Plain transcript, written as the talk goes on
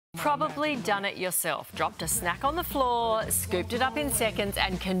probably done it yourself. Dropped a snack on the floor, scooped it up in seconds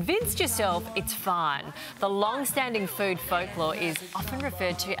and convinced yourself it's fine. The long-standing food folklore is often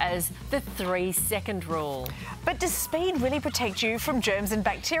referred to as the 3-second rule. But does speed really protect you from germs and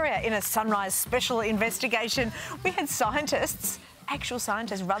bacteria? In a Sunrise special investigation, we had actual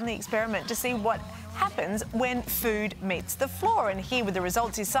scientists run the experiment to see what happens when food meets the floor. And here with the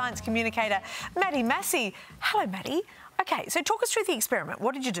results is science communicator Maddie Massey. Hello, Maddie. OK, so talk us through the experiment.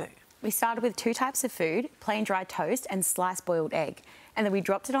 What did you do? We started with 2 types of food, plain dry toast and sliced boiled egg. And then we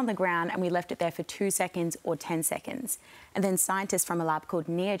dropped it on the ground and we left it there for 2 seconds or 10 seconds. And then scientists from a lab called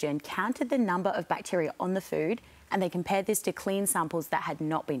Neogen counted the number of bacteria on the food and they compared this to clean samples that had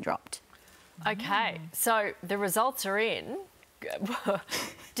not been dropped. OK, so the results are in.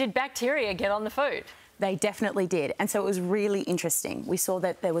 Did bacteria get on the food? They definitely did. And so it was really interesting. We saw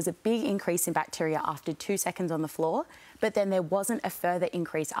that there was a big increase in bacteria after 2 seconds on the floor, but then there wasn't a further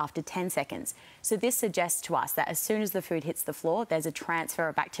increase after 10 seconds. So this suggests to us that as soon as the food hits the floor, there's a transfer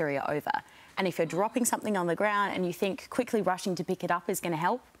of bacteria over. And if you're dropping something on the ground and you think quickly rushing to pick it up is going to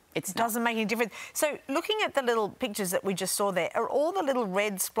help, it doesn't make any difference. So looking at the little pictures that we just saw there, are all the little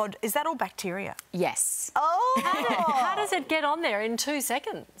red splodge, is that all bacteria? Yes. Oh! How does it get on there in 2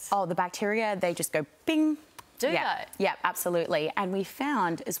 seconds? Oh, the bacteria, they just go bing. Do they? Yeah, absolutely. And we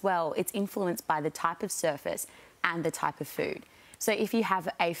found as well, it's influenced by the type of surface and the type of food. So if you have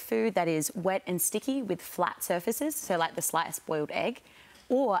a food that is wet and sticky with flat surfaces, so like the sliced boiled egg,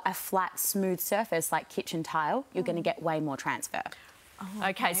 or a flat, smooth surface like kitchen tile, you're going to get way more transfer. Oh,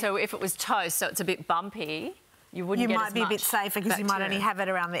 OK, so if it was toast, so it's a bit bumpy, you wouldn't get as much. You might be a bit safer because you might only have it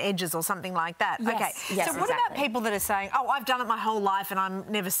around the edges or something like that. Yes, OK, yes, so what about people that are saying, oh, I've done it my whole life and I'm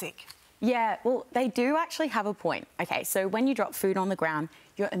never sick? Yeah, well, they do actually have a point. OK, so when you drop food on the ground,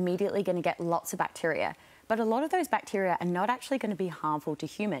 you're immediately going to get lots of bacteria. But a lot of those bacteria are not actually going to be harmful to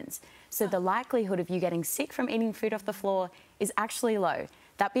humans. So the likelihood of you getting sick from eating food off the floor is actually low.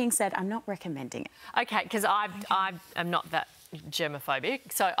 That being said, I'm not recommending it. OK, because I am not that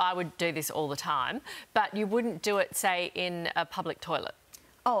germophobic, so I would do this all the time. But you wouldn't do it, say, in a public toilet.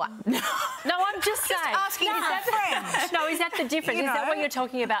 Oh, no. No, I'm just saying. Asking for a friend. No, is that the difference? Is that what you're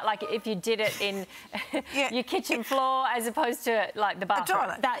talking about? Like if you did it in your kitchen floor as opposed to like the bathroom? A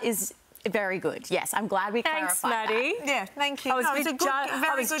toilet. That is very good. Yes, I'm glad we clarified Maddie. that. Yeah, thank you. I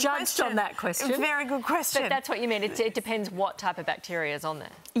was judged question. on that question. Very good question. But that's what you mean. It depends what type of bacteria is on there.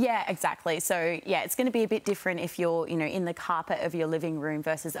 Yeah, exactly. So, yeah, it's going to be a bit different if you're, in the carpet of your living room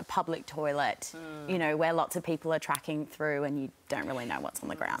versus a public toilet, where lots of people are tracking through and you don't really know what's on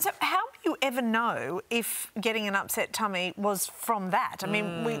the ground. So how do you ever know if getting an upset tummy was from that? I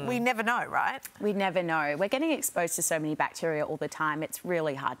mean, we never know, right? We never know. We're getting exposed to so many bacteria all the time. It's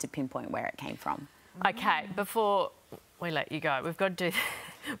really hard to pinpoint where it came from. OK, before we let you go, we've got to do...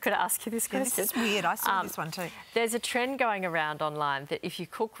 Could I ask you this question? This is weird. I saw this one too. There's a trend going around online that if you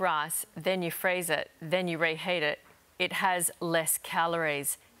cook rice, then you freeze it, then you reheat it, it has less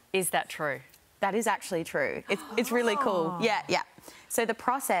calories. Is that true? That is actually true. It's really cool. Yeah. So the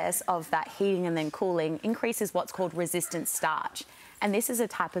process of that heating and then cooling increases what's called resistant starch. And this is a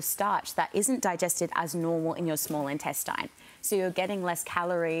type of starch that isn't digested as normal in your small intestine. So you're getting less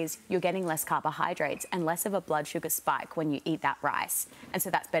calories, you're getting less carbohydrates and less of a blood sugar spike when you eat that rice. And so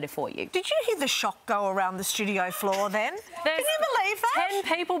that's better for you. Did you hear the shock go around the studio floor then? Can you believe that?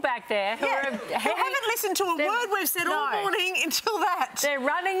 10 people back there who haven't listened to a word we've said all morning until that. They're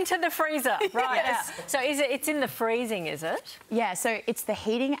running to the freezer right now. So it's in the freezing, is it? Yeah, so it's the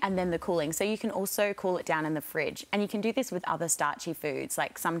heating and then the cooling. So you can also cool it down in the fridge. And you can do this with other starchy foods.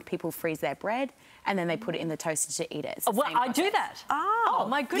 Like some people freeze their bread and then they put it in the toaster to eat it. Well, I do that. Oh,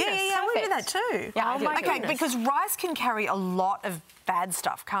 my goodness. Yeah, we do that too. Yeah, Okay, because rice can carry a lot of bad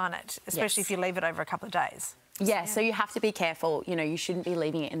stuff, can't it? Especially if you leave it over a couple of days. Yeah, so you have to be careful. You shouldn't be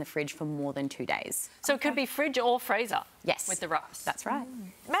leaving it in the fridge for more than 2 days. So it could be fridge or freezer? Yes. With the rice? That's right.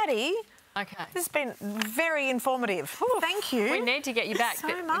 Maddie? OK. This has been very informative. Thank you. We need to get you back.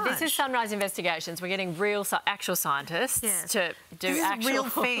 So much. This is Sunrise Investigations. We're getting actual scientists to do actual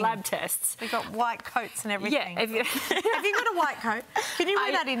lab tests. We've got white coats and everything. Yeah. Have you got a white coat? Can you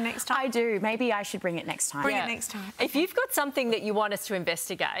wear that in next time? I do. Maybe I should bring it next time. Bring it next time. If you've got something that you want us to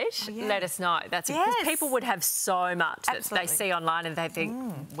investigate, let us know. Because people would have so much that they see online and they think,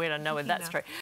 we don't know whether that's true.